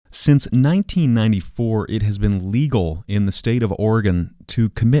Since 1994, it has been legal in the state of Oregon to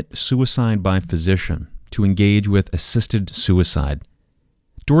commit suicide by physician, to engage with assisted suicide.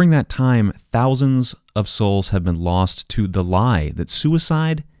 During that time, thousands of souls have been lost to the lie that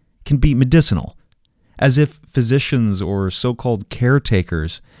suicide can be medicinal, as if physicians or so-called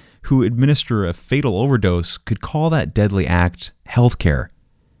caretakers who administer a fatal overdose could call that deadly act healthcare.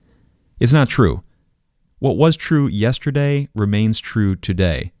 It's not true. What was true yesterday remains true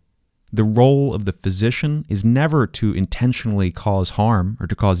today. The role of the physician is never to intentionally cause harm or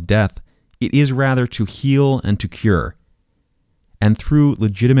to cause death. It is rather to heal and to cure. And through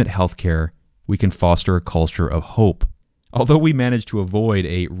legitimate healthcare, we can foster a culture of hope. Although we managed to avoid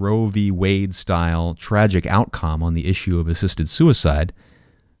a Roe v. Wade-style tragic outcome on the issue of assisted suicide,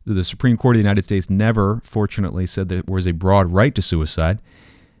 the Supreme Court of the United States never, fortunately, said there was a broad right to suicide.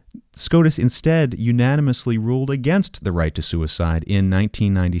 SCOTUS instead unanimously ruled against the right to suicide in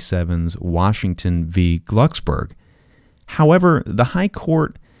 1997's Washington v. Glucksberg. However, the High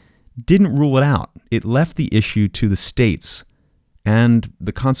Court didn't rule it out. It left the issue to the states and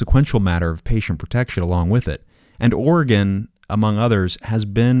the consequential matter of patient protection along with it. And Oregon, among others, has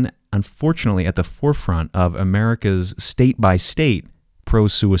been, unfortunately, at the forefront of America's state-by-state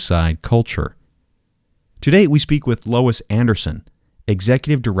pro-suicide culture. Today, we speak with Lois Anderson,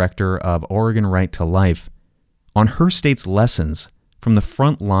 Executive Director of Oregon Right to Life, on her state's lessons from the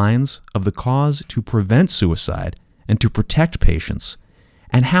front lines of the cause to prevent suicide and to protect patients,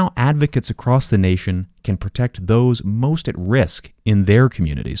 and how advocates across the nation can protect those most at risk in their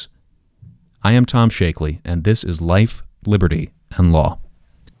communities. I am Tom Shakely, and this is Life, Liberty, and Law.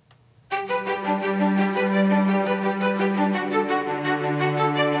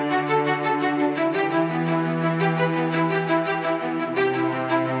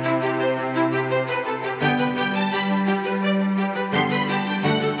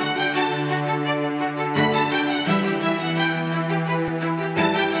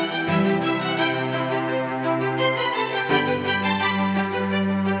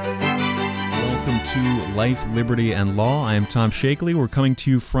 Life, Liberty, and Law. I am Tom Shakely. We're coming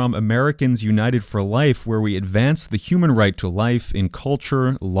to you from Americans United for Life, where we advance the human right to life in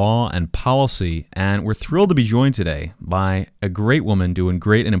culture, law, and policy. And we're thrilled to be joined today by a great woman doing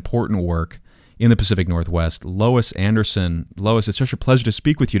great and important work in the Pacific Northwest, Lois Anderson. Lois, it's such a pleasure to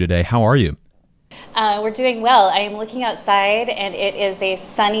speak with you today. How are you? We're doing well. I am looking outside, and it is a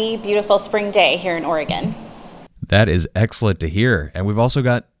sunny, beautiful spring day here in Oregon. That is excellent to hear. And we've also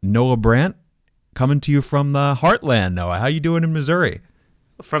got Noah Brandt coming to you from the Heartland. Noah, how you doing in Missouri?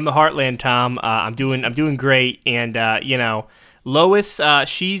 From the Heartland, Tom. I'm doing great. And Lois,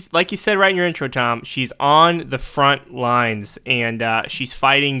 she's, like you said right in your intro, Tom, she's on the front lines, and she's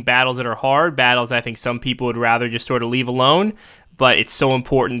fighting battles that are hard, battles I think some people would rather just sort of leave alone. But it's so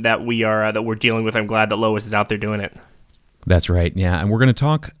important that we're dealing with. I'm glad that Lois is out there doing it. That's right, yeah. And we're going to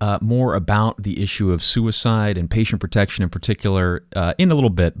talk more about the issue of suicide and patient protection in particular in a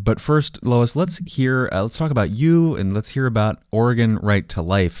little bit. But first, Lois, let's talk about you, and let's hear about Oregon Right to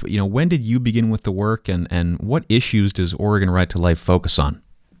Life. You know, when did you begin with the work, and what issues does Oregon Right to Life focus on?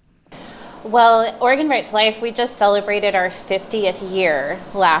 Well, Oregon Right to Life, we just celebrated our 50th year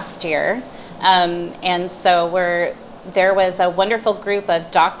last year. And so there was a wonderful group of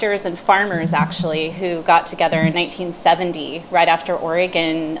doctors and farmers, actually, who got together in 1970, right after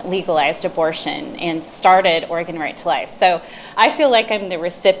Oregon legalized abortion, and started Oregon Right to Life. So I feel like I'm the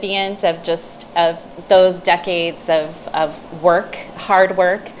recipient of those decades of work, hard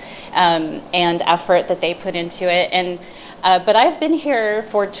work, and effort that they put into it. But I've been here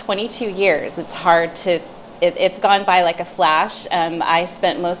for 22 years. It's hard to It's gone by like a flash. I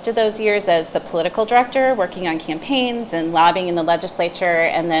spent most of those years as the political director, working on campaigns and lobbying in the legislature,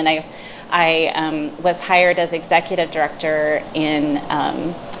 and then I was hired as executive director in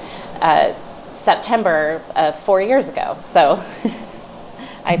September of 4 years ago. So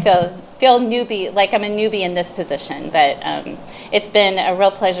I feel newbie, like I'm a newbie in this position, but it's been a real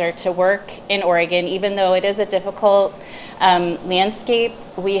pleasure to work in Oregon, even though it is a difficult landscape.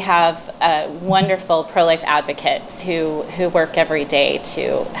 We have wonderful pro-life advocates who work every day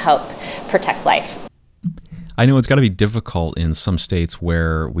to help protect life. I know it's got to be difficult in some states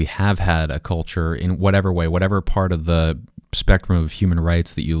where we have had a culture in whatever way, whatever part of the spectrum of human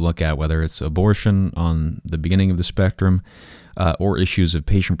rights that you look at, whether it's abortion on the beginning of the spectrum, or issues of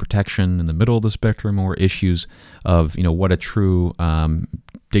patient protection in the middle of the spectrum, or issues of, what a true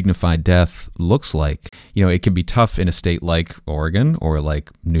dignified death looks like. It can be tough in a state like Oregon or like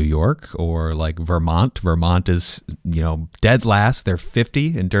New York or like Vermont. Vermont is, dead last. They're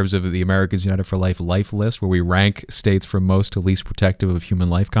 50 in terms of the Americans United for Life list, where we rank states from most to least protective of human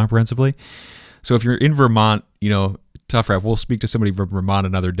life comprehensively. So if you're in Vermont, tough rap. We'll speak to somebody from Vermont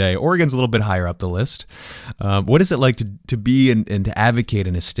another day. Oregon's a little bit higher up the list. What is it like to be and to advocate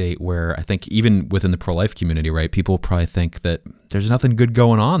in a state where I think even within the pro-life community, right, people probably think that there's nothing good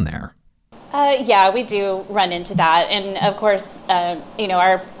going on there? Yeah, we do run into that. And of course,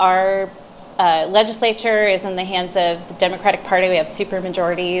 our legislature is in the hands of the Democratic Party. We have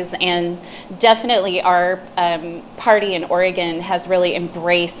supermajorities, and definitely our party in Oregon has really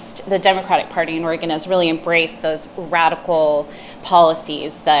embraced, the Democratic Party in Oregon has really embraced those radical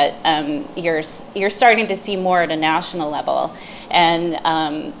policies that you're starting to see more at a national level.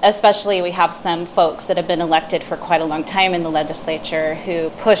 And especially we have some folks that have been elected for quite a long time in the legislature who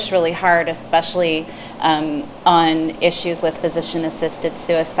push really hard, especially on issues with physician-assisted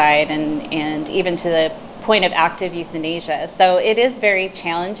suicide and even to the point of active euthanasia. So it is very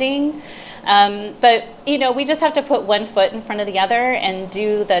challenging. But, we just have to put one foot in front of the other and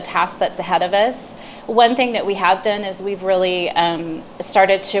do the task that's ahead of us. One thing that we have done is we've really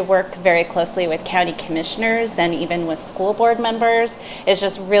started to work very closely with county commissioners and even with school board members, is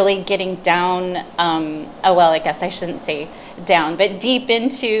just really getting down, I guess I shouldn't say down, but deep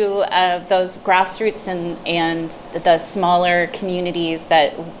into those grassroots and the smaller communities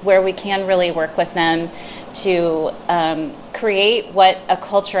where we can really work with them to create what a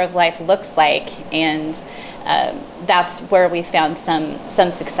culture of life looks like. And that's where we found some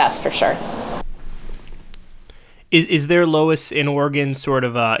success for sure. Is there, Lois, in Oregon, sort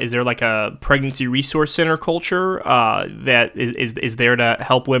of is there like a pregnancy resource center culture that is there to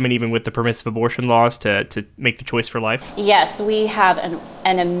help women even with the permissive abortion laws to make the choice for life? Yes, we have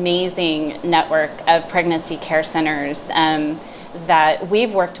an amazing network of pregnancy care centers that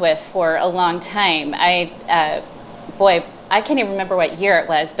we've worked with for a long time. I can't even remember what year it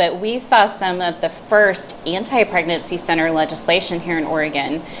was, but we saw some of the first anti-pregnancy center legislation here in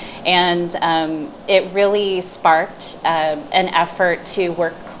Oregon. And it really sparked an effort to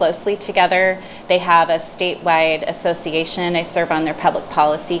work closely together. They have a statewide association. I serve on their public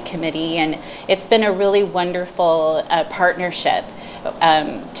policy committee, and it's been a really wonderful partnership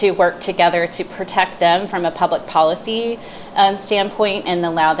to work together to protect them from a public policy standpoint and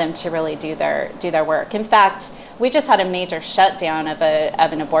allow them to really do their work. In fact, we just had a major shutdown of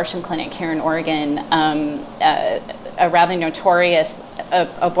an abortion clinic here in Oregon, a rather notorious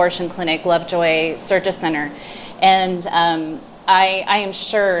abortion clinic, Lovejoy Surgery Center. And I am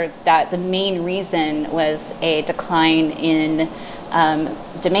sure that the main reason was a decline in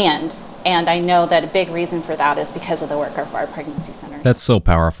demand. And I know that a big reason for that is because of the work of our pregnancy centers. That's so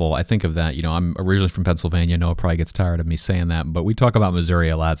powerful. I think of that, I'm originally from Pennsylvania. Noah probably gets tired of me saying that, but we talk about Missouri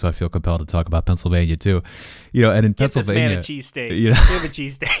a lot, so I feel compelled to talk about Pennsylvania too. And in Pennsylvania, this man a cheesesteak. Give him a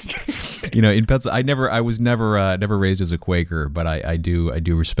cheesesteak. In Pennsylvania, I was never raised as a Quaker, but I do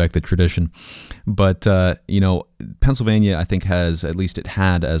respect the tradition. But Pennsylvania, I think, it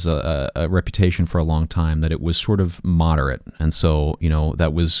had as a reputation for a long time that it was sort of moderate, and so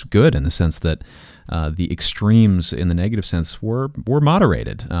that was good in the sense that the extremes in the negative sense were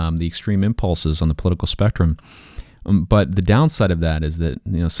moderated, the extreme impulses on the political spectrum. But the downside of that is that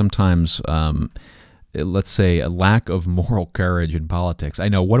sometimes let's say a lack of moral courage in politics. I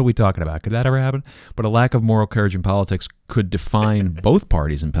know, what are we talking about? Could that ever happen? But a lack of moral courage in politics could define both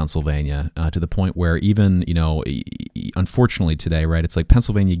parties in Pennsylvania to the point where even, unfortunately today, right, it's like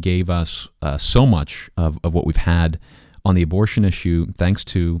Pennsylvania gave us so much of what we've had on the abortion issue thanks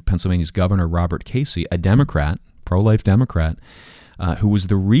to Pennsylvania's Governor Robert Casey, a Democrat, pro-life Democrat, who was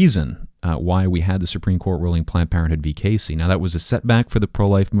the reason why we had the Supreme Court ruling Planned Parenthood v. Casey. Now, that was a setback for the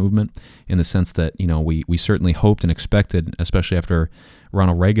pro-life movement in the sense that, we certainly hoped and expected, especially after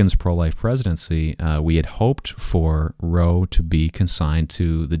Ronald Reagan's pro-life presidency, we had hoped for Roe to be consigned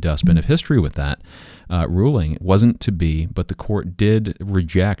to the dustbin of history with that ruling. It wasn't to be, but the court did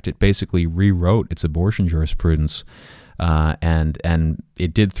reject. It basically rewrote its abortion jurisprudence. And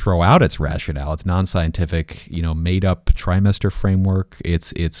it did throw out its rationale, its non-scientific, made-up trimester framework,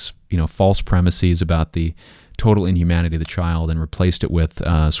 its false premises about the total inhumanity of the child, and replaced it with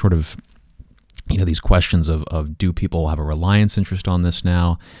sort of these questions of do people have a reliance interest on this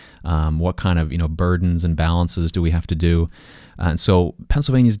now? What kind of burdens and balances do we have to do? And so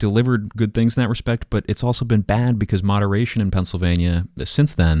Pennsylvania's delivered good things in that respect, but it's also been bad because moderation in Pennsylvania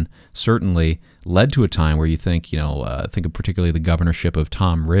since then certainly led to a time where you think, think of particularly the governorship of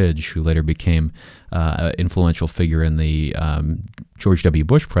Tom Ridge, who later became an influential figure in the George W.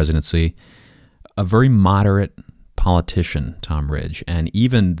 Bush presidency, a very moderate politician, Tom Ridge. And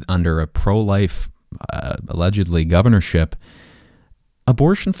even under a pro-life, allegedly, governorship,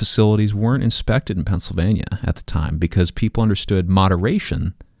 abortion facilities weren't inspected in Pennsylvania at the time because people understood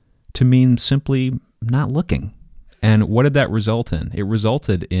moderation to mean simply not looking. And what did that result in? It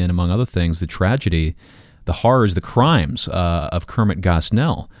resulted in, among other things, the tragedy, the horrors, the crimes of Kermit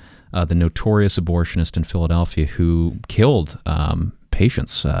Gosnell, the notorious abortionist in Philadelphia who killed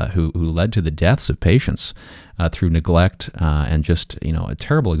patients, who led to the deaths of patients through neglect and just, a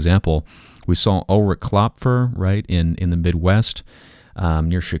terrible example. We saw Ulrich Klopfer, right, in the Midwest,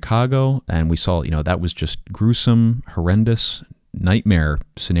 near Chicago, and we saw, that was just gruesome, horrendous nightmare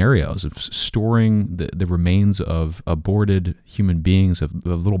scenarios of storing the remains of aborted human beings, of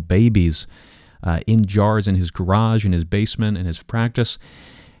little babies, in jars in his garage, in his basement, in his practice.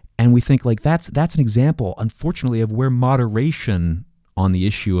 And we think that's an example, unfortunately, of where moderation on the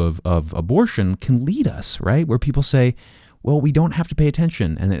issue of abortion can lead us, right? Where people say, well, we don't have to pay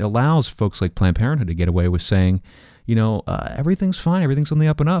attention. And it allows folks like Planned Parenthood to get away with saying, everything's fine, everything's on the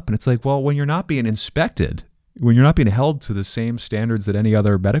up and up. And it's like, well, when you're not being inspected, when you're not being held to the same standards that any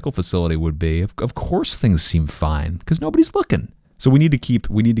other medical facility would be, of course things seem fine because nobody's looking. So we need to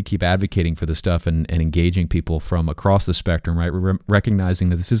keep advocating for this stuff and engaging people from across the spectrum, right? We're recognizing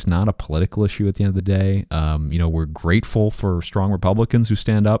that this is not a political issue at the end of the day. We're grateful for strong Republicans who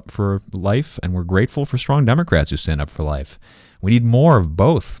stand up for life, and we're grateful for strong Democrats who stand up for life. We need more of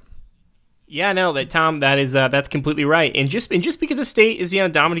both. Yeah, no, Tom, that's completely right. And just because a state is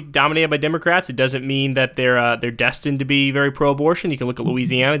dominated by Democrats, it doesn't mean that they're destined to be very pro-abortion. You can look at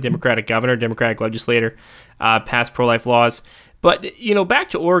Louisiana, Democratic governor, Democratic legislator, passed pro-life laws. But, back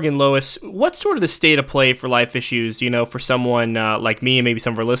to Oregon, Lois, what's sort of the state of play for life issues, for someone like me and maybe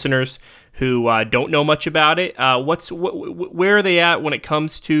some of our listeners who don't know much about it? Where are they at when it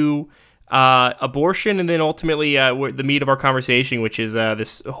comes to abortion, and then ultimately the meat of our conversation, which is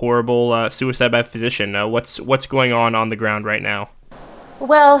this horrible suicide by physician? What's going on the ground right now?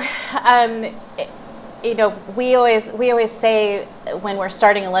 Well, we always say when we're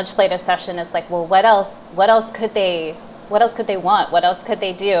starting a legislative session, it's like, well, what else could they want? What else could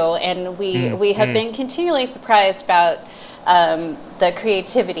they do? And we have been continually surprised about the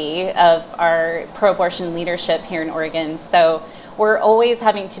creativity of our pro-abortion leadership here in Oregon. So we're always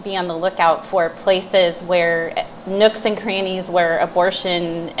having to be on the lookout for places where nooks and crannies where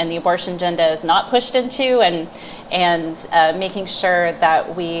abortion and the abortion agenda is not pushed into, and making sure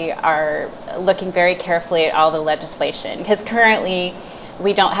that we are looking very carefully at all the legislation. Because currently,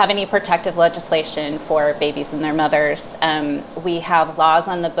 we don't have any protective legislation for babies and their mothers. We have laws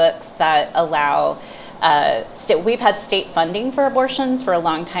on the books that allow, we've had state funding for abortions for a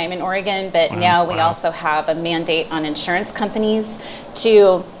long time in Oregon, but now we also have a mandate on insurance companies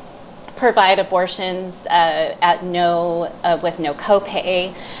to provide abortions with no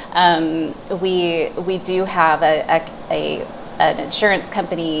copay. We do have an insurance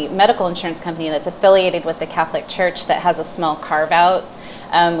company, medical insurance company that's affiliated with the Catholic Church that has a small carve-out,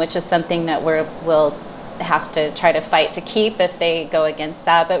 which is something that we'll have to try to fight to keep if they go against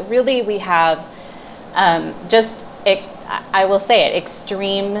that. But really we have I will say it,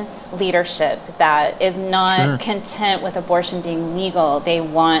 extreme leadership that is not content with abortion being legal. They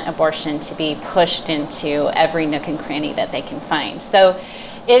want abortion to be pushed into every nook and cranny that they can find. So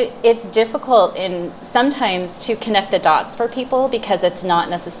it's difficult sometimes to connect the dots for people because it's not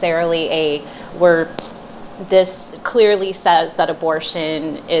necessarily this clearly says that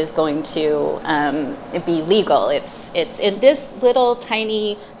abortion is going to be legal. It's in this little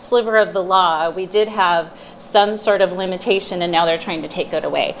tiny sliver of the law. We did have some sort of limitation, and now they're trying to take it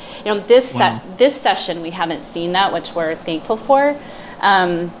away. This session we haven't seen that, which we're thankful for.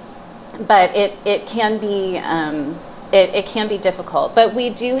 But it can be it can be difficult. But we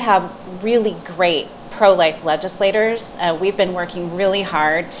do have really great pro-life legislators. We've been working really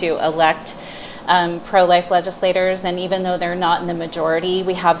hard to elect pro-life legislators, and even though they're not in the majority,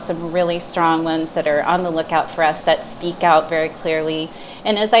 we have some really strong ones that are on the lookout for us that speak out very clearly.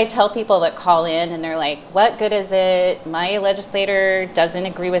 And as I tell people that call in and they're like, what good is it? My legislator doesn't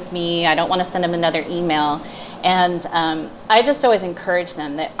agree with me. I don't want to send them another email. And I just always encourage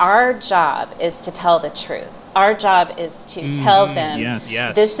them that our job is to tell the truth. Our job is to tell them,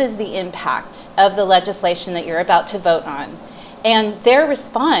 yes. This is the impact of the legislation that you're about to vote on. and their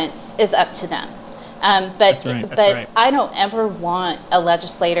response is up to them. But That's but right. I don't ever want a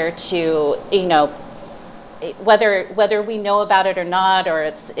legislator to, whether we know about it or not, or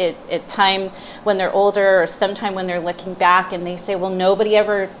it's at time when they're older, or sometime when they're looking back and they say, well, nobody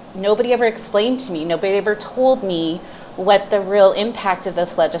ever explained to me, nobody ever told me what the real impact of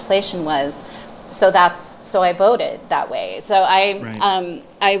this legislation was. So I voted that way. So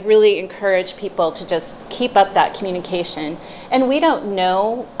I really encourage people to just keep up that communication. And we don't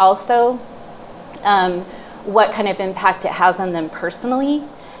know also what kind of impact it has on them personally.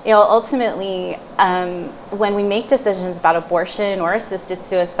 Ultimately, when we make decisions about abortion or assisted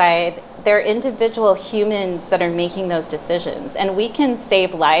suicide, they're individual humans that are making those decisions, and we can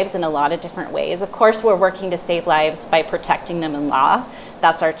save lives in a lot of different ways. Of course, we're working to save lives by protecting them in law.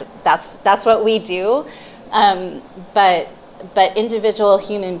 That's what we do. But individual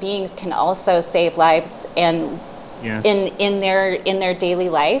human beings can also save lives and Yes. in their daily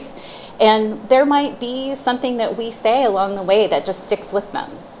life. And there might be something that we say along the way that just sticks with them.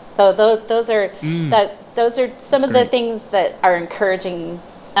 So those are some of the things that are encouraging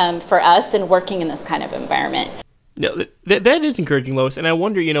for us in working in this kind of environment. No, that is encouraging, Lois. And I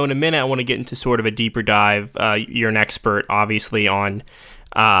wonder, in a minute, I want to get into sort of a deeper dive. You're an expert, obviously, on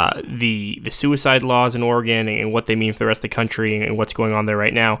the suicide laws in Oregon and what they mean for the rest of the country and what's going on there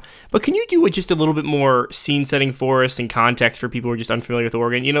right now. But can you do just a little bit more scene setting for us and context for people who are just unfamiliar with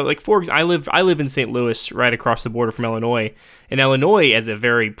Oregon? For example, I live in St. Louis, right across the border from Illinois, and Illinois is a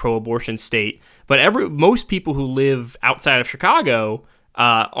very pro-abortion state. But most people who live outside of Chicago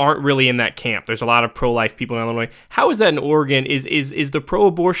aren't really in that camp. There's a lot of pro-life people in Illinois. How is that in Oregon? Is the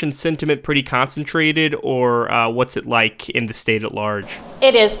pro-abortion sentiment pretty concentrated, or what's it like in the state at large?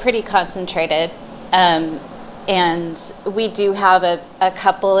 It is pretty concentrated, and we do have a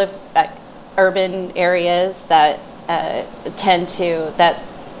couple of urban areas that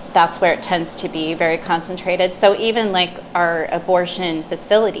that's where it tends to be very concentrated. So even like our abortion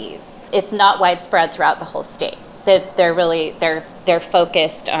facilities, it's not widespread throughout the whole state. They're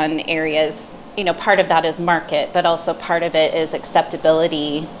focused on areas. Part of that is market, but also part of it is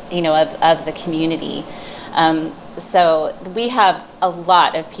acceptability, of the community. So we have a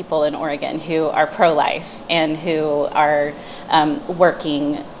lot of people in Oregon who are pro-life and who are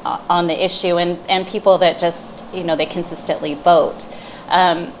working on the issue, and people that just, they consistently vote.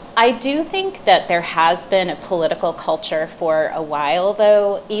 I do think that there has been a political culture for a while,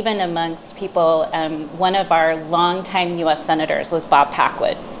 though, even amongst people. One of our longtime U.S. senators was Bob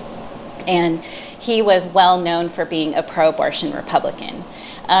Packwood, and he was well known for being a pro-abortion Republican.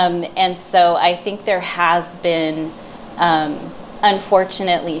 And so I think there has been,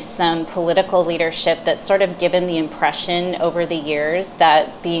 unfortunately, some political leadership that's sort of given the impression over the years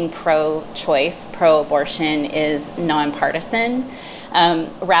that being pro-choice, pro-abortion is nonpartisan,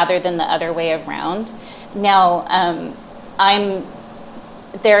 rather than the other way around. Now,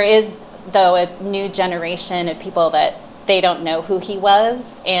 there is, though, a new generation of people that they don't know who he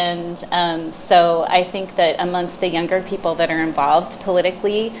was, and so I think that amongst the younger people that are involved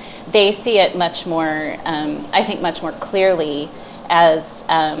politically, they see it much more, much more clearly as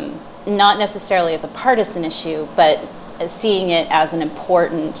not necessarily as a partisan issue, but seeing it as an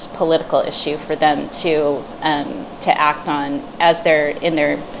important political issue for them to act on as they're in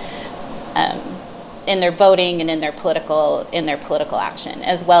their voting and in their political action,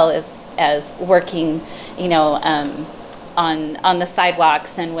 as well as working, on the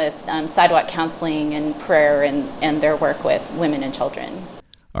sidewalks and with sidewalk counseling and prayer and their work with women and children.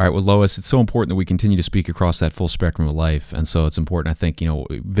 All right, well, Lois, it's so important that we continue to speak across that full spectrum of life, and so it's important. I think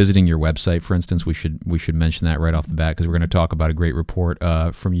visiting your website, for instance, we should mention that right off the bat, because we're going to talk about a great report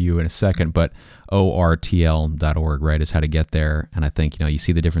from you in a second. But ortl.org, right, is how to get there. And I think you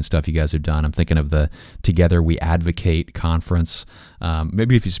see the different stuff you guys have done. I'm thinking of the Together We Advocate conference.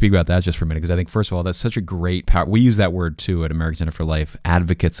 Maybe if you speak about that just for a minute, because I think first of all, that's such a great power. We use that word too at American Center for Life,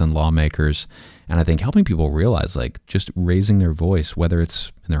 advocates and lawmakers. And I think helping people realize, just raising their voice, whether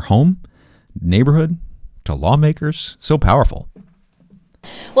it's in their home, neighborhood, to lawmakers, so powerful.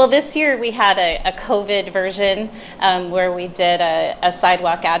 Well, this year we had a COVID version where we did a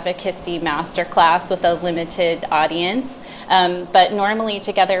sidewalk advocacy masterclass with a limited audience. But normally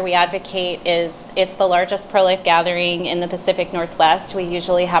Together We Advocate it's the largest pro-life gathering in the Pacific Northwest. We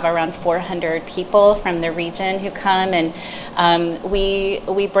usually have around 400 people from the region who come, and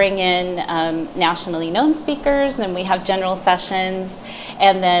we bring in nationally known speakers, and we have general sessions.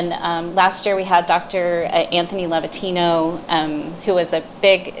 And then last year we had Dr. Anthony Levatino, who was a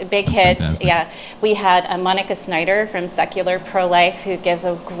big hit. Fantastic. Yeah, we had Monica Snyder from Secular Pro-Life, who gives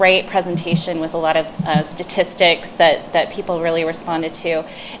a great presentation with a lot of statistics that that people really responded to.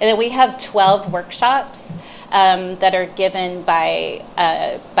 And then we have 12 workshops that are given by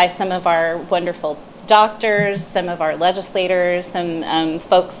some of our wonderful doctors, some of our legislators, some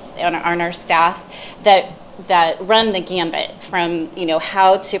folks on our staff that run the gambit from,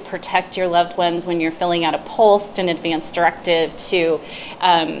 how to protect your loved ones when you're filling out a POLST and advance directive to,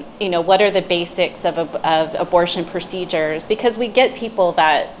 what are the basics of abortion procedures, because we get people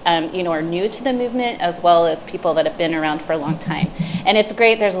that, are new to the movement as well as people that have been around for a long time. And it's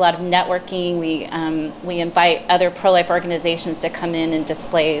great. There's a lot of networking. We invite other pro-life organizations to come in and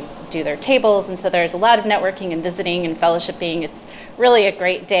do their tables. And so there's a lot of networking and visiting and fellowshipping. It's really a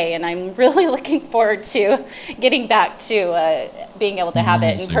great day, and I'm really looking forward to getting back to being able to have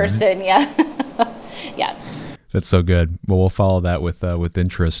it in person. Right? Yeah. Yeah. That's so good. Well, we'll follow that with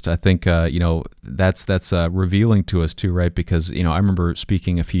interest. I think that's revealing to us too, right? Because I remember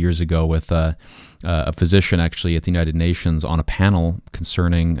speaking a few years ago with a physician actually at the United Nations on a panel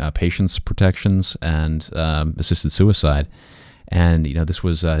concerning patients' protections and assisted suicide. And, this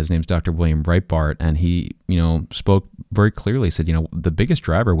was, his name's Dr. William Breitbart, and he, spoke very clearly, said, the biggest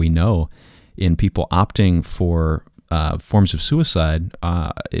driver we know in people opting for forms of suicide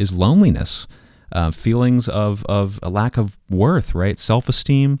is loneliness, feelings of a lack of worth, right?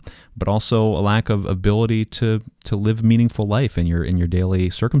 Self-esteem, but also a lack of ability to live a meaningful life in your daily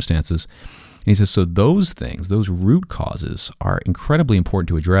circumstances. And he says, so those things, those root causes are incredibly important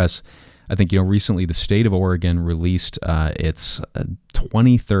to address. I think, recently the state of Oregon released its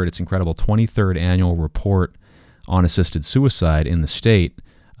 23rd annual report on assisted suicide in the state.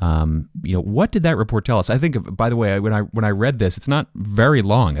 What did that report tell us? I think, by the way, when I read this, it's not very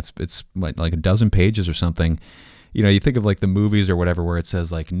long. It's like a dozen pages or something. You think of like the movies or whatever where it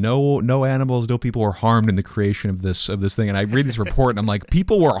says like no animals, no people were harmed in the creation of this thing. And I read this report and I'm like,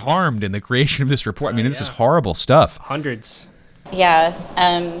 people were harmed in the creation of this report. I mean, this is horrible stuff. Hundreds. Yeah.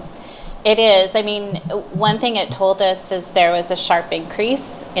 It is. I mean, one thing it told us is there was a sharp increase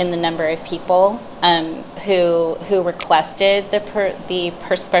in the number of people who requested the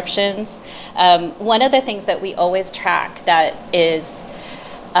prescriptions. One of the things that we always track that is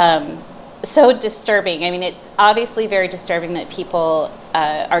so disturbing. I mean, it's obviously very disturbing that people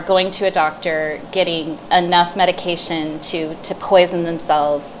are going to a doctor, getting enough medication to poison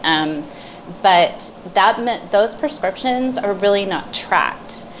themselves, but that meant those prescriptions are really not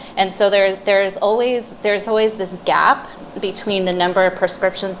tracked. And so there's always this gap between the number of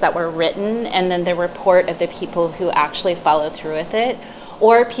prescriptions that were written and then the report of the people who actually followed through with it,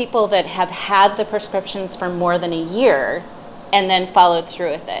 or people that have had the prescriptions for more than a year and then followed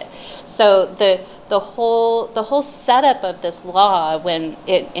through with it. So the whole setup of this law when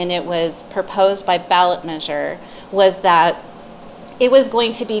it was proposed by ballot measure was that it was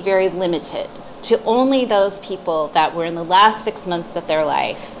going to be very limited to only those people that were in the last 6 months of their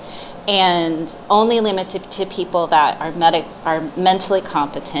life, and only limited to people that are mentally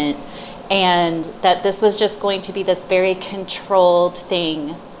competent, and that this was just going to be this very controlled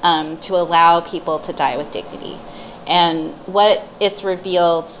thing to allow people to die with dignity. And what it's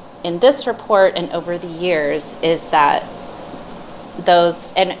revealed in this report and over the years is that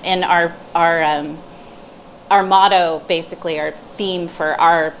those and our motto, basically our theme for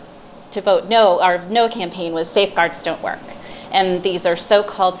our no campaign was safeguards don't work. And these are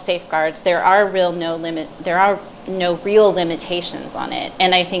so-called safeguards. There are no real limitations on it.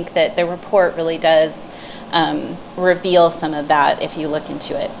 And I think that the report really does reveal some of that if you look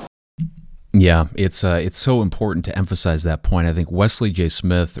into it. Yeah, it's so important to emphasize that point. I think Wesley J.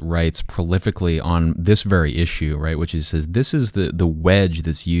 Smith writes prolifically on this very issue, right? Which is says this is the wedge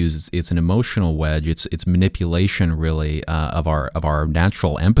that's used. It's an emotional wedge. It's manipulation, really, of our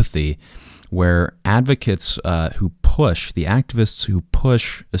natural empathy, where advocates the activists who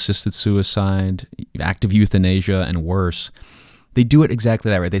push assisted suicide, active euthanasia, and worse, they do it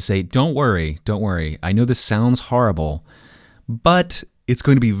exactly that, right? They say, don't worry. I know this sounds horrible, but it's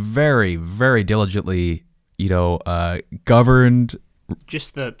going to be very, very diligently, governed.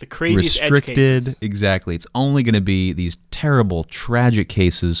 Just the craziest restricted edge cases. Exactly. It's only going to be these terrible, tragic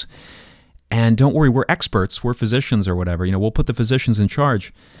cases. And don't worry, we're experts. We're physicians or whatever. We'll put the physicians in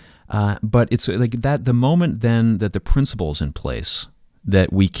charge. But it's like that. The moment then that the principle's in place,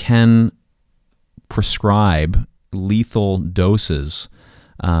 that we can prescribe lethal doses,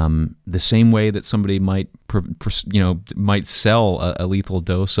 the same way that somebody might sell a lethal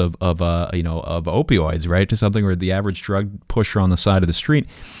dose of opioids, right, to something, or the average drug pusher on the side of the street.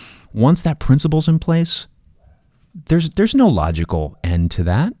 Once that principle's in place, there's no logical end to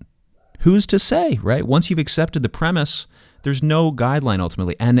that. Who's to say, right? Once you've accepted the premise There's no guideline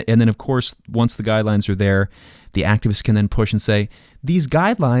ultimately. And then, of course, once the guidelines are there, the activists can then push and say, these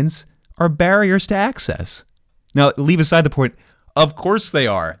guidelines are barriers to access. Now, leave aside the point, of course they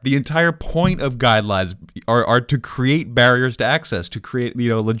are. The entire point of guidelines are to create barriers to access, to create,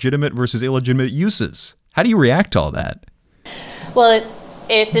 legitimate versus illegitimate uses. How do you react to all that? Well,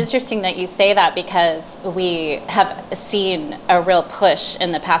 it's interesting that you say that, because we have seen a real push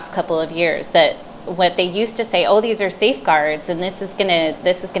in the past couple of years that what they used to say, oh, these are safeguards and this is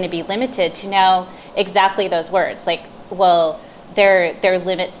gonna be limited, to now exactly those words, like, well, they're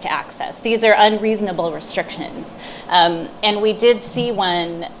limits to access. These are unreasonable restrictions. And we did see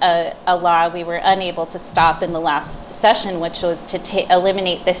a law we were unable to stop in the last session, which was to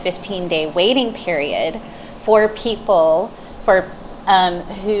eliminate the 15-day waiting period for people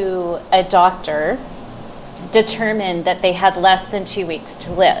who a doctor determined that they had less than 2 weeks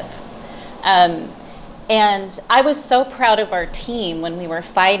to live. And I was so proud of our team when we were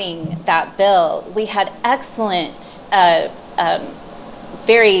fighting that bill. We had excellent,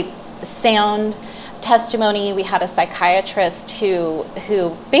 very sound testimony. We had a psychiatrist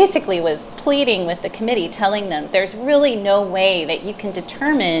who basically was pleading with the committee, telling them there's really no way that you can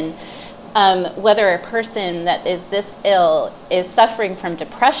determine whether a person that is this ill is suffering from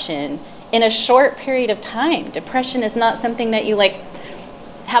depression in a short period of time. Depression is not something that you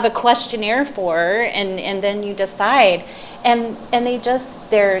have a questionnaire for and then you decide. And they just,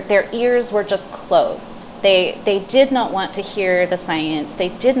 their ears were just closed. They did not want to hear the science. They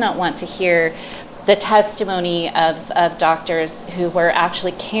did not want to hear the testimony of doctors who were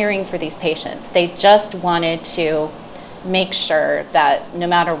actually caring for these patients. They just wanted to make sure that no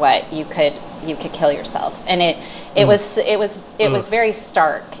matter what, you could kill yourself. And it was very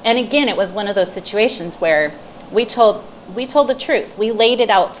stark. And again, it was one of those situations where we told the truth. We laid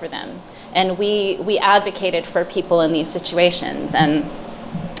it out for them, and we advocated for people in these situations, and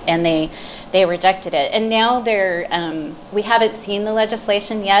they rejected it. And now we haven't seen the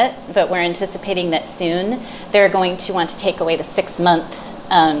legislation yet, but we're anticipating that soon they're going to want to take away the 6-month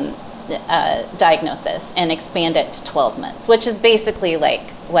diagnosis and expand it to 12 months, which is basically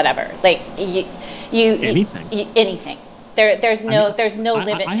whatever, anything. There's no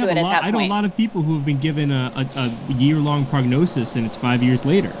limit to it at that point. I know a lot of people who have been given a year-long prognosis, and it's 5 years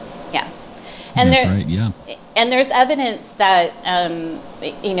later. Yeah, and that's right. Yeah, and there's evidence that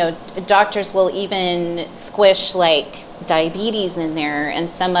doctors will even squish diabetes in there and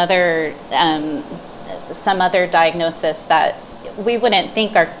some other diagnosis that we wouldn't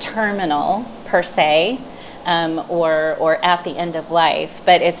think are terminal per se, or at the end of life,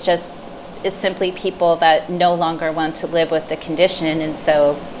 but it's simply people that no longer want to live with the condition, and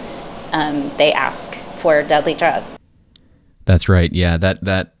so they ask for deadly drugs. That's right. Yeah,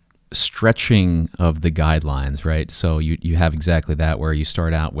 that stretching of the guidelines, right? So you have exactly that, where you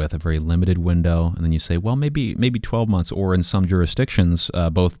start out with a very limited window, and then you say, well, maybe 12 months, or in some jurisdictions,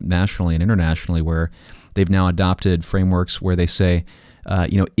 both nationally and internationally, where they've now adopted frameworks where they say,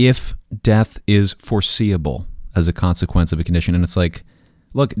 if death is foreseeable as a consequence of a condition, and it's like,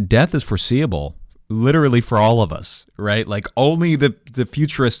 look, death is foreseeable literally for all of us, right? Only the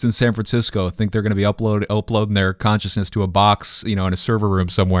futurists in San Francisco think they're going to be uploading their consciousness to a box, in a server room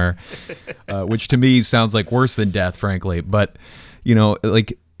somewhere, which to me sounds like worse than death, frankly. But,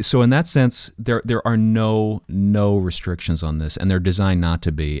 so in that sense, there are no restrictions on this, and they're designed not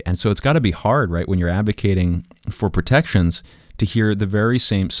to be. And so it's got to be hard, right, when you're advocating for protections, to hear the very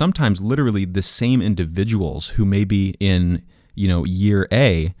same, sometimes literally the same individuals who may be in year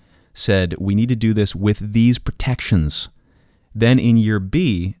A said, we need to do this with these protections. Then in year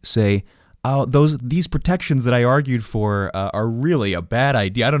B say, oh, these protections that I argued for are really a bad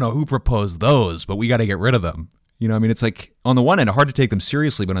idea. I don't know who proposed those, but we got to get rid of them. It's on the one end, hard to take them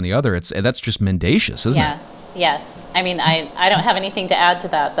seriously, but on the other, that's just mendacious, isn't it? Yeah, yes. I don't have anything to add to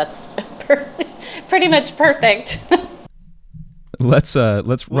that. That's pretty much perfect. Let's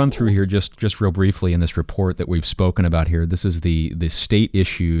run through here just real briefly in this report that we've spoken about here. This is the state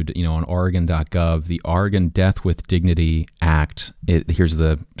issued, on Oregon.gov, the Oregon Death with Dignity Act. Here's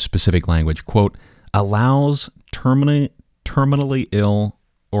the specific language, quote, allows terminally ill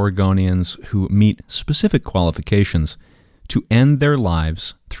Oregonians who meet specific qualifications to end their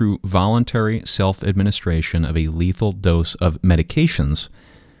lives through voluntary self-administration of a lethal dose of medications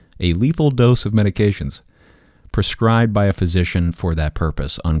prescribed by a physician for that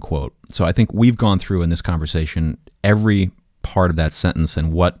purpose, unquote. So I think we've gone through in this conversation every part of that sentence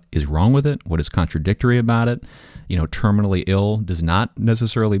and what is wrong with it, what is contradictory about it. terminally ill does not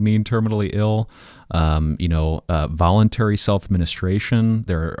necessarily mean terminally ill. Voluntary self-administration,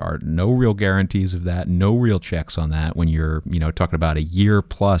 there are no real guarantees of that, no real checks on that when you're, talking about a year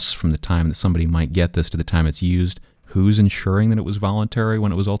plus from the time that somebody might get this to the time it's used. Who's ensuring that it was voluntary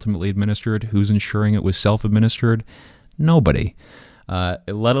when it was ultimately administered? Who's ensuring it was self-administered? Nobody.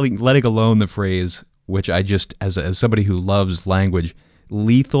 Letting alone the phrase, which I just, as somebody who loves language,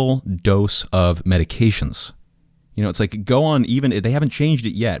 lethal dose of medications. It's like go on, even they haven't changed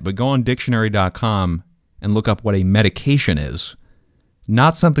it yet, but go on dictionary.com and look up what a medication is.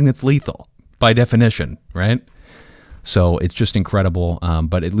 Not something that's lethal by definition, right? So it's just incredible,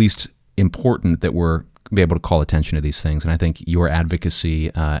 but at least important that we're be able to call attention to these things. And I think your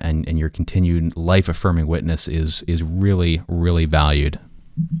advocacy and your continued life-affirming witness is really, really valued.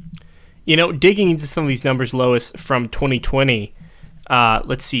 Digging into some of these numbers, Lois, from 2020,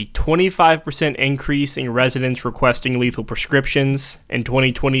 let's see, 25% increase in residents requesting lethal prescriptions. In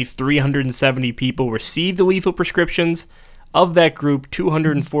 2020, 370 people received the lethal prescriptions. Of that group,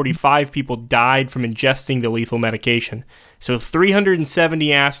 245 people died from ingesting the lethal medication. So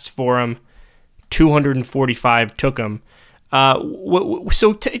 370 asked for them, 245 took them.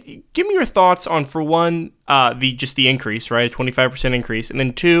 Give me your thoughts on, for one, the increase, right? A 25% increase. And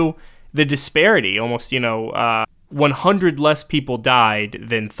then two, the disparity, almost, 100 less people died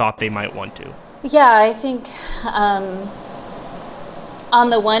than thought they might want to. Yeah, I think on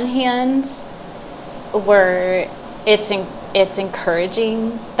the one hand, it's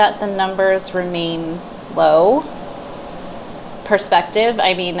encouraging that the numbers remain low. Perspective,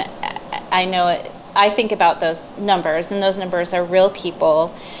 I mean, I know I think about those numbers, and those numbers are real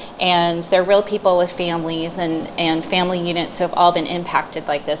people, and they're real people with families and family units who have all been impacted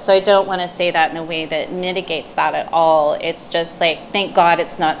like this. So I don't want to say that in a way that mitigates that at all. It's just like, thank God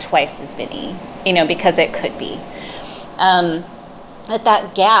it's not twice as many, because it could be. But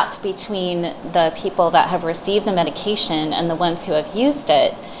that gap between the people that have received the medication and the ones who have used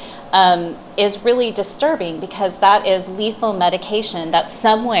it is really disturbing, because that is lethal medication that's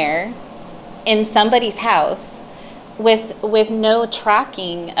somewhere in somebody's house with no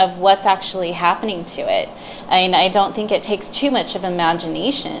tracking of what's actually happening to it. And I don't think it takes too much of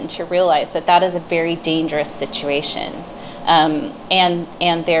imagination to realize that that is a very dangerous situation.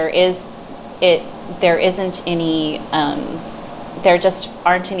 And there isn't any, there just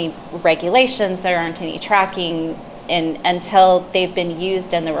aren't any regulations, there aren't any tracking, and until they've been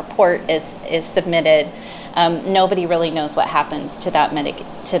used and the report is submitted, nobody really knows what happens to that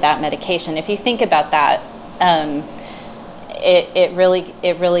medication. If you think about that,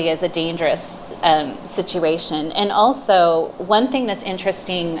 it really is a dangerous situation. And also, one thing that's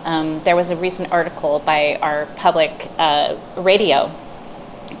interesting, there was a recent article by our public radio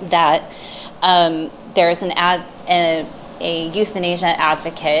that there's a euthanasia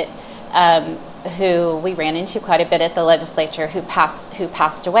advocate who we ran into quite a bit at the legislature who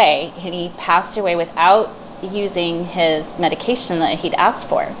passed away. And he passed away without using his medication that he'd asked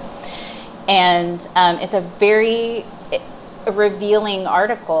for. And it's a very revealing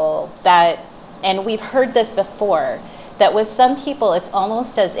article that, and we've heard this before, that with some people it's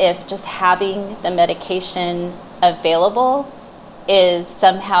almost as if just having the medication available is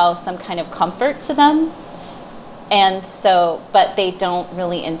somehow some kind of comfort to them. And so, but they don't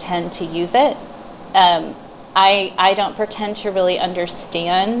really intend to use it. I don't pretend to really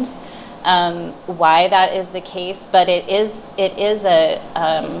understand why that is the case, but it is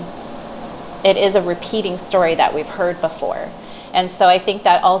a repeating story that we've heard before. And so I think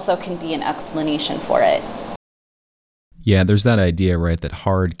that also can be an explanation for it. Yeah, there's that idea, right, that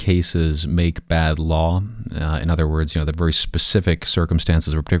hard cases make bad law. In other words, the very specific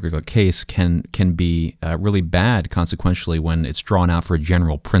circumstances of a particular case can be really bad consequentially when it's drawn out for a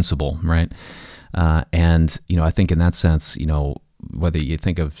general principle, right? And I think in that sense, whether you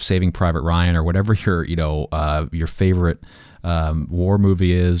think of Saving Private Ryan or whatever your favorite war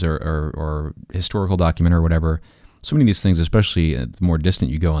movie is, or historical documentary or whatever, so many of these things, especially the more distant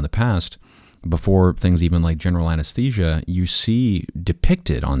you go in the past, before things even like general anesthesia, you see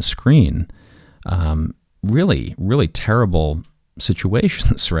depicted on screen really, really terrible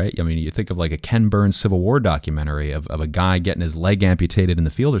situations, right? I mean, you think of like a Ken Burns Civil War documentary of a guy getting his leg amputated in the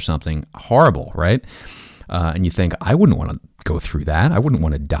field or something. Horrible, right? And you think, I wouldn't want to go through that. I wouldn't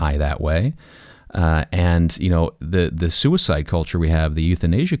want to die that way. And the suicide culture we have, the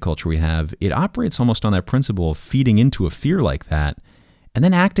euthanasia culture we have, it operates almost on that principle of feeding into a fear like that, and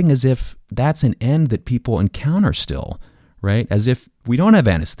then acting as if that's an end that people encounter still, right? As if we don't have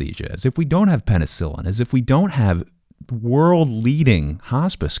anesthesia, as if we don't have penicillin, as if we don't have world-leading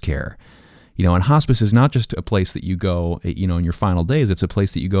hospice care. And hospice is not just a place that you go, in your final days. It's a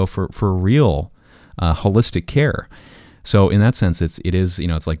place that you go for real holistic care. So in that sense, it is,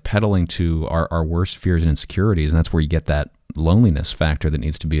 it's like peddling to our worst fears and insecurities, and that's where you get that loneliness factor that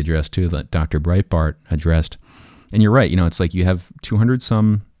needs to be addressed too, that Dr. Breitbart addressed. And you're right, it's like you have 200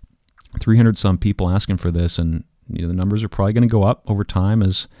 some, 300 some people asking for this, and the numbers are probably going to go up over time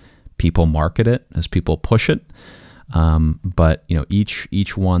as people market it, as people push it. But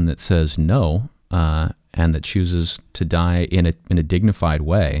each one that says no and that chooses to die in a dignified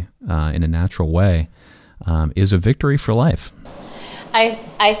way, in a natural way, is a victory for life.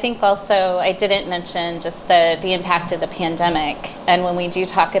 I think also I didn't mention just the impact of the pandemic. And when we do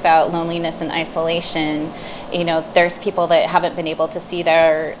talk about loneliness and isolation, there's people that haven't been able to see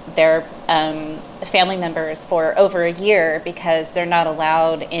their family members for over a year because they're not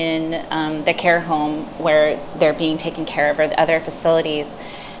allowed in the care home where they're being taken care of or the other facilities.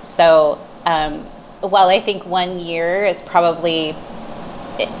 So while I think 1 year is probably,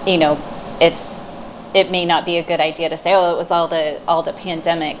 it may not be a good idea to say, it was all the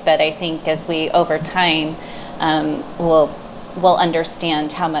pandemic, but I think as we over time we'll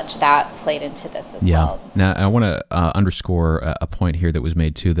understand how much that played into this as well. Now I want to underscore a point here that was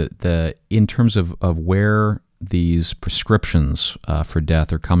made too, that in terms of where these prescriptions for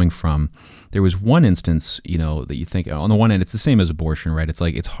death are coming from, there was one instance, that you think on the one end it's the same as abortion, right? It's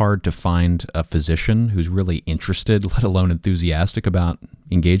like it's hard to find a physician who's really interested, let alone enthusiastic about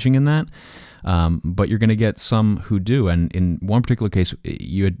engaging in that. But you're going to get some who do. And in one particular case,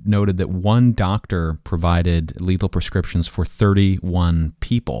 you had noted that one doctor provided lethal prescriptions for 31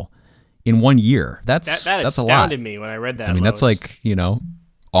 people in 1 year. That's a lot. That astounded me when I read that. I mean, that's like,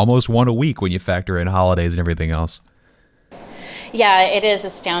 almost one a week when you factor in holidays and everything else. Yeah, it is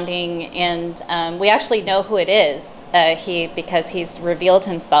astounding. And we actually know who it is. Because he's revealed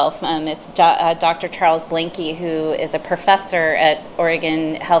himself. It's Dr. Charles Blanky, who is a professor at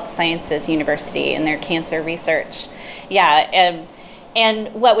Oregon Health Sciences University in their cancer research. Yeah,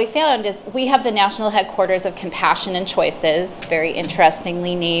 and what we found is we have the National Headquarters of Compassion and Choices, very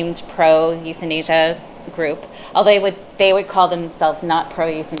interestingly named pro-euthanasia group, although they would call themselves not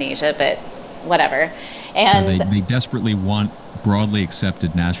pro-euthanasia, but whatever. And so they desperately want broadly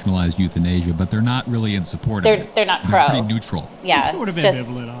accepted nationalized euthanasia, but they're not really in support of it. They're not pro. They're pretty neutral. Yeah, it's sort of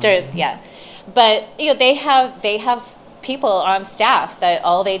ambivalent. Yeah, but they have people on staff that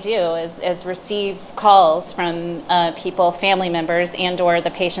all they do is receive calls from people, family members, and/or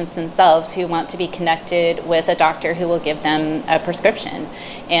the patients themselves who want to be connected with a doctor who will give them a prescription,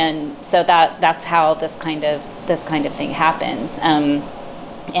 and so that's how this kind of thing happens.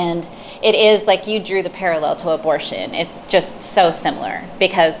 And it is like you drew the parallel to abortion. It's just so similar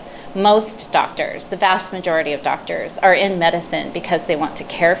because most doctors, the vast majority of doctors, are in medicine because they want to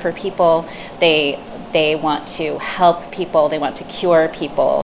care for people, they want to help people, they want to cure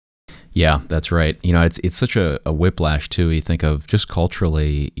people. Yeah, that's right. It's such a whiplash too. You think of just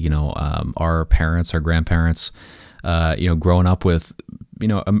culturally, our parents, our grandparents, growing up with,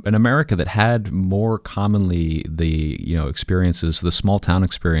 an America that had more commonly the, experiences, the small town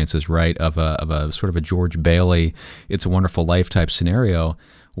experiences, right, of a sort of a George Bailey, It's a Wonderful Life type scenario,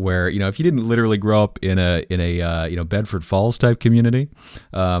 where if you didn't literally grow up in a Bedford Falls type community,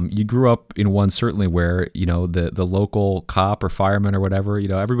 you grew up in one certainly where the local cop or fireman or whatever,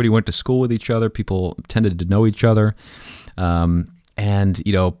 everybody went to school with each other, people tended to know each other. And,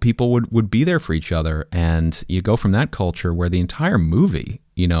 people would be there for each other. And you go from that culture where the entire movie,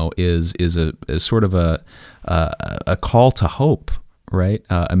 is sort of a call to hope, right?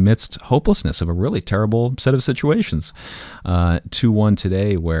 Amidst hopelessness of a really terrible set of situations, to one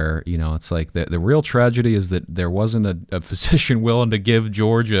today where, it's like the real tragedy is that there wasn't a physician willing to give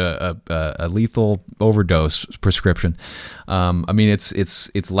George a lethal overdose prescription. I mean,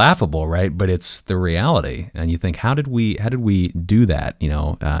 it's laughable, right? But it's the reality. And you think, how did we do that,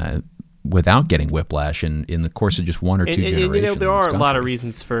 without getting whiplash in the course of just one or two generations? There are a lot of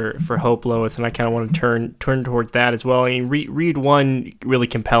reasons for hope, Lois, and I kind of want to turn towards that as well. I mean, read one really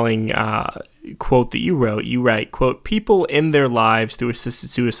compelling quote that you wrote. You write, quote, "People end their lives through assisted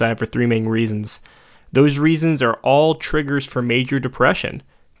suicide for three main reasons. Those reasons are all triggers for major depression.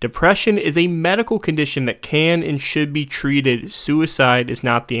 Depression is a medical condition that can and should be treated. Suicide is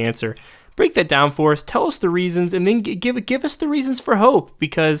not the answer." Break that down for us. Tell us the reasons, and then give us the reasons for hope,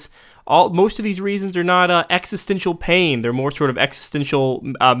 because most of these reasons are not existential pain. They're more sort of existential,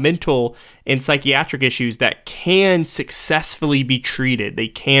 mental, and psychiatric issues that can successfully be treated. They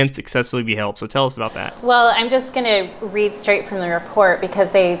can successfully be helped. So tell us about that. Well, I'm just going to read straight from the report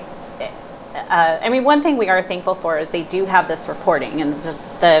because one thing we are thankful for is they do have this reporting, and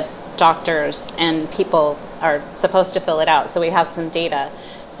the doctors and people are supposed to fill it out. So we have some data.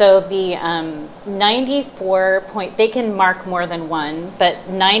 So the 94 they can mark more than one, but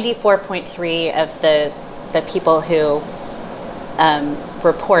 94.3 of the people who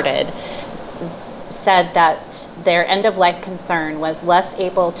reported said that their end-of-life concern was less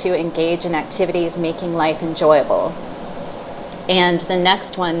able to engage in activities making life enjoyable. And the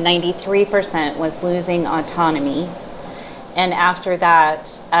next one, 93%, was losing autonomy. And after that,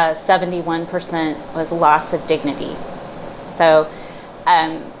 71% was loss of dignity. So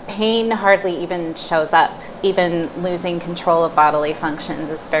pain hardly even shows up. Even losing control of bodily functions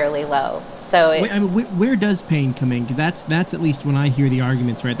is fairly low. So where does pain come in? Because that's at least when I hear the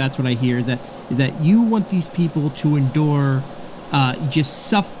arguments, right? That's what I hear is that you want these people to endure just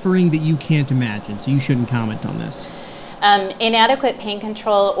suffering that you can't imagine. So you shouldn't comment on this. Inadequate pain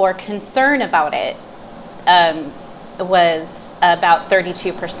control or concern about it was about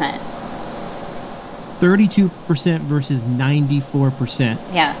 32%. 32% versus 94%.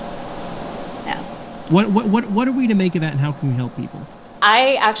 Yeah. What are we to make of that, and how can we help people?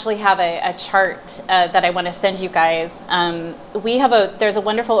 I actually have a chart that I want to send you guys. There's a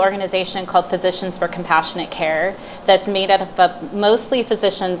wonderful organization called Physicians for Compassionate Care that's made up of mostly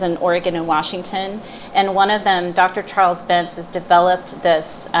physicians in Oregon and Washington. And one of them, Dr. Charles Bentz, has developed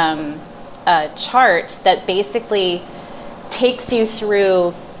this chart that basically takes you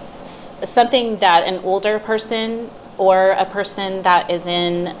through something that an older person or a person that is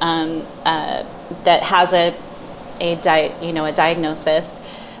in that has a diagnosis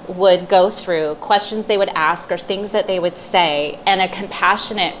would go through, questions they would ask or things that they would say, and a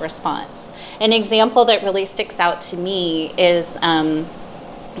compassionate response. An example that really sticks out to me is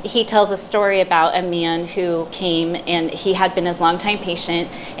he tells a story about a man who came, and he had been his longtime patient,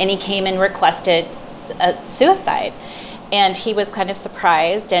 and he came and requested suicide. And he was kind of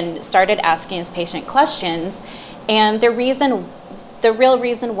surprised and started asking his patient questions. And the real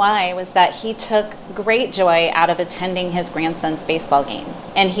reason why was that he took great joy out of attending his grandson's baseball games.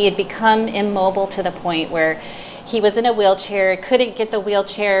 And he had become immobile to the point where he was in a wheelchair, couldn't get the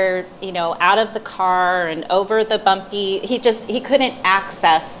wheelchair, out of the car and over the bumpy. He couldn't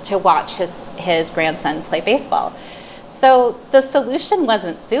access to watch his grandson play baseball. So the solution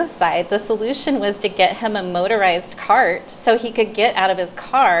wasn't suicide. The solution was to get him a motorized cart so he could get out of his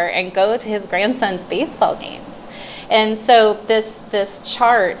car and go to his grandson's baseball games. And so this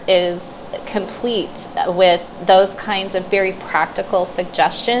chart is complete with those kinds of very practical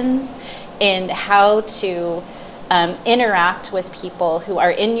suggestions in how to interact with people who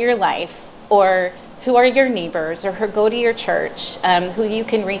are in your life or who are your neighbors or who go to your church, who you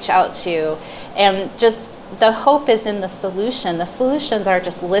can reach out to. And just the hope is in the solution. The solutions are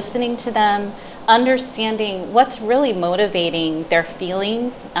just listening to them, understanding what's really motivating their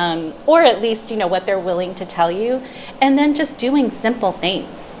feelings, or at least, what they're willing to tell you, and then just doing simple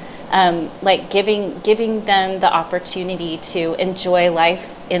things, like giving them the opportunity to enjoy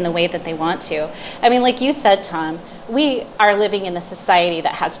life in the way that they want to. I mean, like you said, Tom, we are living in a society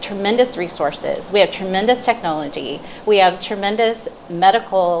that has tremendous resources. We have tremendous technology. We have tremendous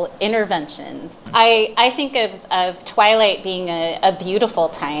medical interventions. I think of Twilight being a beautiful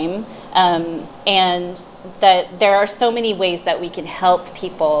time, and that there are so many ways that we can help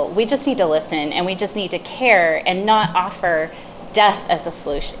people. We just need to listen, and we just need to care and not offer death as a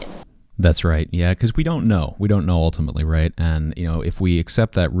solution. That's right. Yeah, because we don't know. We don't know ultimately, right? And, if we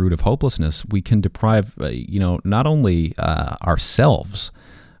accept that root of hopelessness, we can deprive, not only ourselves,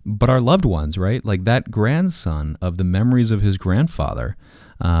 but our loved ones, right? Like that grandson of the memories of his grandfather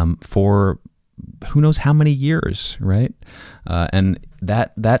for who knows how many years, right? And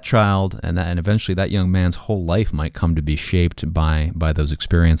that child and eventually that young man's whole life might come to be shaped by those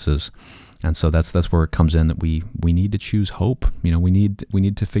experiences. And so that's where it comes in that we need to choose hope. We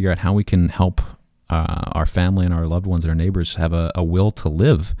need to figure out how we can help our family and our loved ones and our neighbors have a will to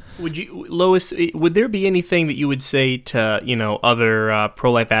live. Lois, would there be anything that you would say to other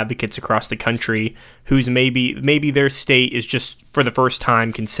pro-life advocates across the country whose maybe their state is just for the first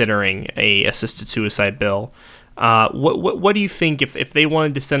time considering a assisted suicide bill? What do you think if they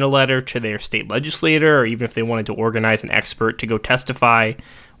wanted to send a letter to their state legislator, or even if they wanted to organize an expert to go testify?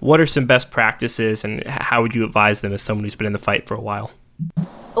 What are some best practices, and how would you advise them as someone who's been in the fight for a while?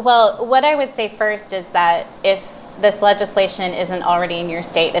 Well, what I would say first is that if this legislation isn't already in your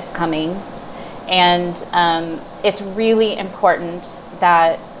state, it's coming. And it's really important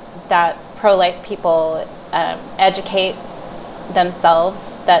that pro-life people educate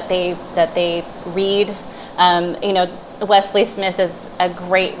themselves, that they read. Wesley Smith is a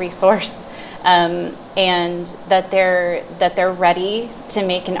great resource and that they're ready to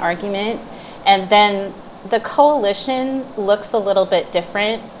make an argument. And then the coalition looks a little bit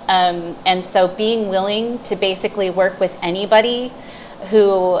different, and so being willing to basically work with anybody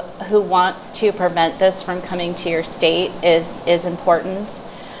who wants to prevent this from coming to your state is important.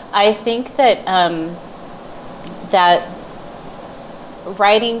 I think that that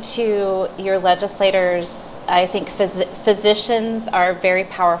writing to your legislators, I think physicians are very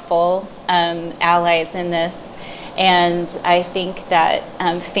powerful allies in this. And I think that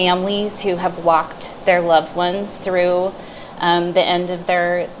families who have walked their loved ones through the end of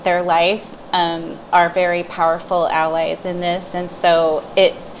their life are very powerful allies in this. And so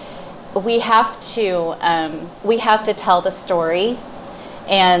we have to tell the story,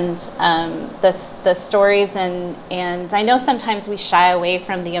 and the stories, and I know sometimes we shy away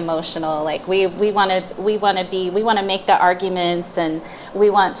from the emotional. Like we want to make the arguments, and we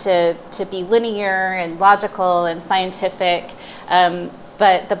want to be linear and logical and scientific.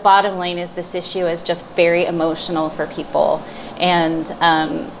 But the bottom line is this issue is just very emotional for people, and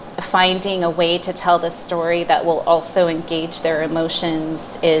finding a way to tell the story that will also engage their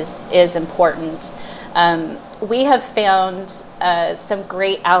emotions is important. We have found some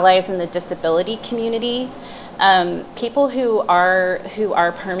great allies in the disability community. People who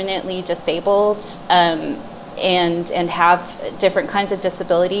are permanently disabled and have different kinds of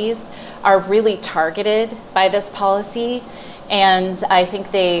disabilities are really targeted by this policy, and I think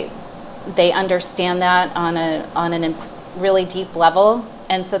they understand that on a really deep level.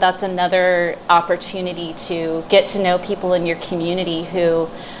 And so that's another opportunity to get to know people in your community who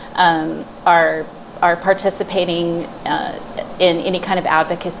are participating in any kind of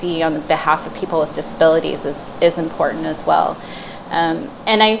advocacy on behalf of people with disabilities is important as well.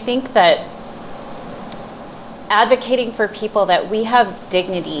 And I think that advocating for people, that we have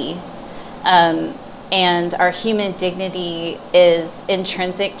dignity, and our human dignity is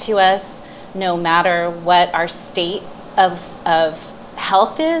intrinsic to us no matter what our state of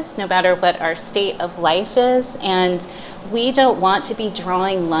health is, no matter what our state of life is. And we don't want to be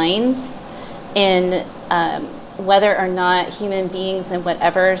drawing lines in whether or not human beings in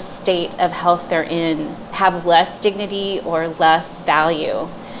whatever state of health they're in have less dignity or less value.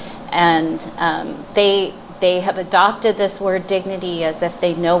 And they have adopted this word dignity as if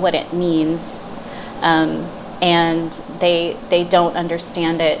they know what it means, and they don't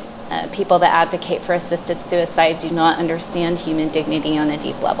understand it. People that advocate for assisted suicide do not understand human dignity on a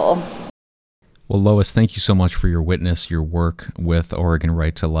deep level. Well, Lois, thank you so much for your witness, your work with Oregon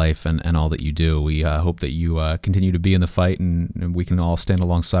Right to Life, and all that you do. We hope that you continue to be in the fight, and we can all stand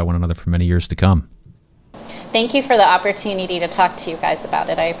alongside one another for many years to come. Thank you for the opportunity to talk to you guys about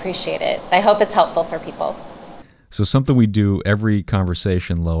it. I appreciate it. I hope it's helpful for people. So something we do every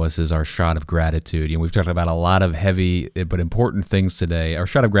conversation, Lois, is our shot of gratitude. You know, we've talked about a lot of heavy but important things today. Our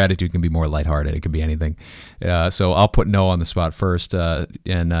shot of gratitude can be more lighthearted. It could be anything. So I'll put Noah on the spot first.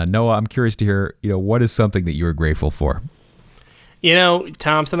 And Noah, I'm curious to hear, what is something that you're grateful for?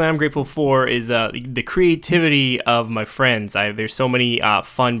 Tom, something I'm grateful for is the creativity of my friends. There's so many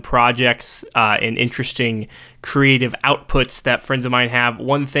fun projects and interesting creative outputs that friends of mine have.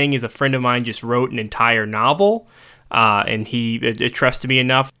 One thing is a friend of mine just wrote an entire novel, and he trusted me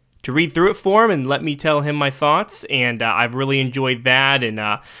enough to read through it for him and let me tell him my thoughts, and I've really enjoyed that. And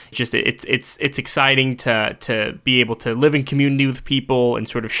it's exciting to be able to live in community with people and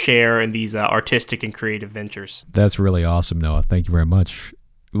sort of share in these artistic and creative ventures. That's really awesome, Noah. Thank you very much.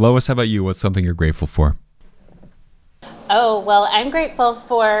 Lois, how about you? What's something you're grateful for? Oh, well, I'm grateful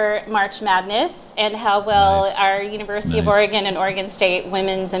for March Madness and how well our University of Oregon and Oregon State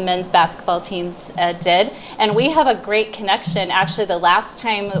women's and men's basketball teams did. And we have a great connection. Actually, the last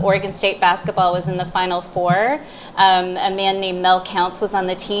time Oregon State basketball was in the Final Four, a man named Mel Counts was on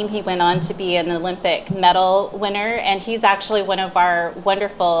the team. He went on to be an Olympic medal winner, and he's actually one of our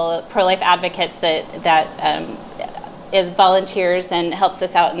wonderful pro-life advocates that is volunteers and helps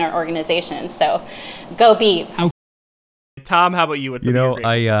us out in our organization. So go Beavs. Tom, how about you?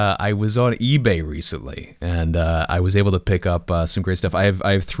 I was on eBay recently, and I was able to pick up some great stuff. I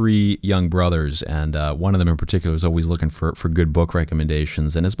have three young brothers, and one of them in particular is always looking for good book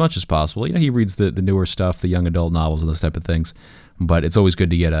recommendations. And as much as possible, he reads the newer stuff, the young adult novels and those type of things. But it's always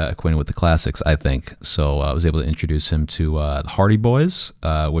good to get acquainted with the classics, I think. So I was able to introduce him to the Hardy Boys,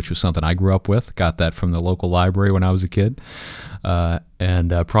 which was something I grew up with. Got that from the local library when I was a kid,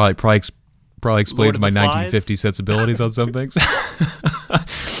 and probably explains my 1950 sensibilities on some things.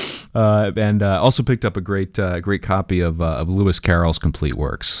 And also picked up a great copy of Lewis Carroll's complete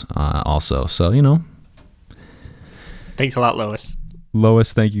works also. So, Thanks a lot, Lois.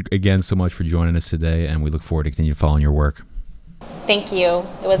 Lois, thank you again so much for joining us today, and we look forward to continuing following your work. Thank you.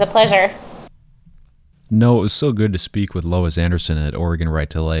 It was a pleasure. No, it was so good to speak with Lois Anderson at Oregon Right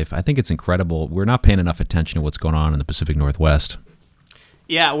to Life. I think it's incredible. We're not paying enough attention to what's going on in the Pacific Northwest.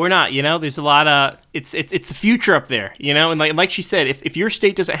 Yeah, we're not. There's a lot of it's the future up there. And like she said, if your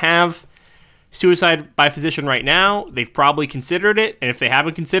state doesn't have suicide by physician right now, they've probably considered it, and if they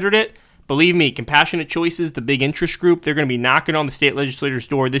haven't considered it, believe me, Compassionate Choices, the big interest group, they're going to be knocking on the state legislator's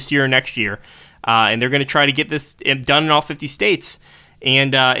door this year or next year, and they're going to try to get this done in all 50 states.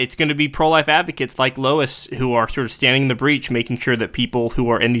 And it's going to be pro-life advocates like Lois who are sort of standing in the breach, making sure that people who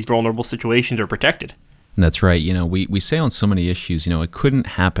are in these vulnerable situations are protected. That's right. We say on so many issues, it couldn't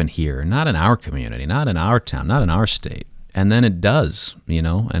happen here, not in our community, not in our town, not in our state. And then it does,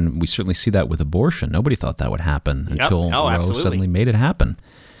 and we certainly see that with abortion. Nobody thought that would happen until Roe absolutely. Suddenly made it happen.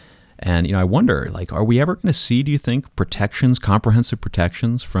 And, I wonder, are we ever going to see, do you think, comprehensive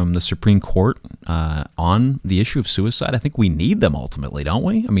protections from the Supreme Court on the issue of suicide? I think we need them ultimately, don't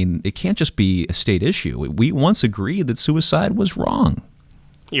we? I mean, it can't just be a state issue. We once agreed that suicide was wrong.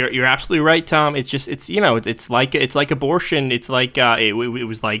 You're absolutely right, Tom. It's like abortion. It's like it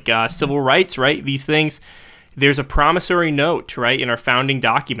was like civil rights, right? These things. There's a promissory note, right, in our founding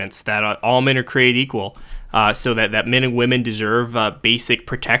documents that all men are created equal. So that men and women deserve basic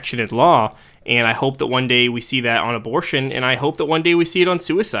protection in law. And I hope that one day we see that on abortion, and I hope that one day we see it on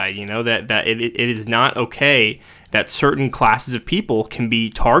suicide, that it is not okay that certain classes of people can be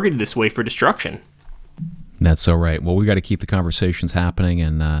targeted this way for destruction. That's so right. Well, we got to keep the conversations happening,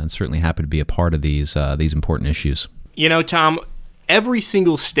 and certainly happy to be a part of these important issues. Tom, every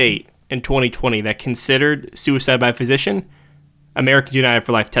single state in 2020 that considered suicide by physician, Americans United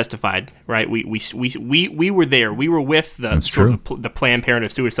for Life testified, right? We were there. We were with the Planned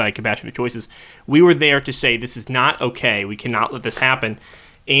Parenthood Suicide Compassionate Choices. We were there to say this is not okay. We cannot let this happen.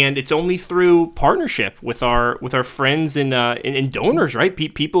 And it's only through partnership with our friends and donors, right?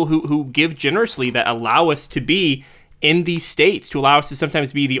 People who give generously that allow us to be in these states, to allow us to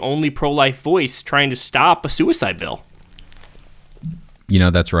sometimes be the only pro-life voice trying to stop a suicide bill.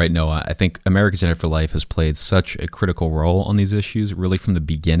 That's right, Noah. I think Americans United for Life has played such a critical role on these issues, really from the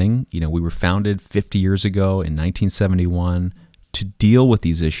beginning. We were founded 50 years ago in 1971 to deal with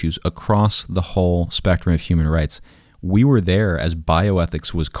these issues across the whole spectrum of human rights. We were there as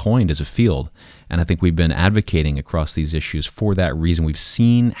bioethics was coined as a field, and I think we've been advocating across these issues for that reason. We've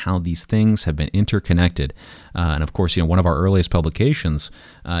seen how these things have been interconnected. And of course, one of our earliest publications,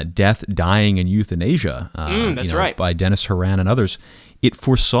 Death, Dying, and Euthanasia, that's right, by Dennis Horan and others, it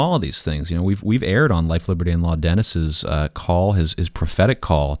foresaw these things. We've aired on Life, Liberty, and Law Dennis's call, his prophetic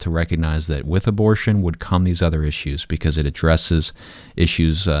call to recognize that with abortion would come these other issues, because it addresses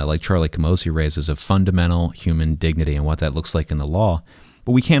issues like Charlie Camosy raises of fundamental human dignity and what that looks like in the law.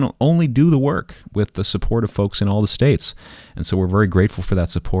 But we can only do the work with the support of folks in all the states. And so we're very grateful for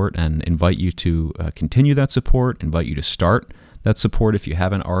that support and invite you to continue that support, invite you to start that support if you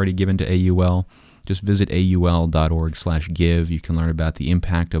haven't already given to AUL. Just visit aul.org/give. You can learn about the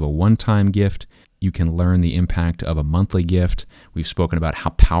impact of a one-time gift. You can learn the impact of a monthly gift. We've spoken about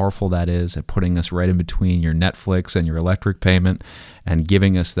how powerful that is at putting us right in between your Netflix and your electric payment and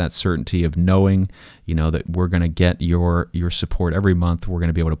giving us that certainty of knowing, that we're going to get your support every month. We're going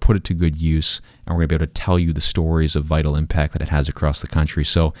to be able to put it to good use, and we're going to be able to tell you the stories of vital impact that it has across the country.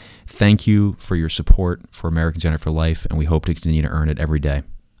 So thank you for your support for Americans United for Life, and we hope to continue to earn it every day.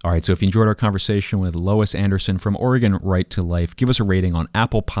 All right, so if you enjoyed our conversation with Lois Anderson from Oregon Right to Life, give us a rating on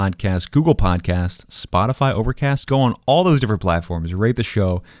Apple Podcasts, Google Podcasts, Spotify, Overcast. Go on all those different platforms, rate the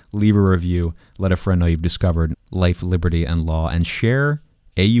show, leave a review, let a friend know you've discovered Life, Liberty, and Law, and share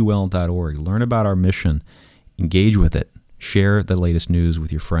AUL.org. Learn about our mission, engage with it, share the latest news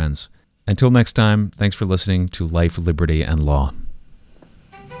with your friends. Until next time, thanks for listening to Life, Liberty, and Law.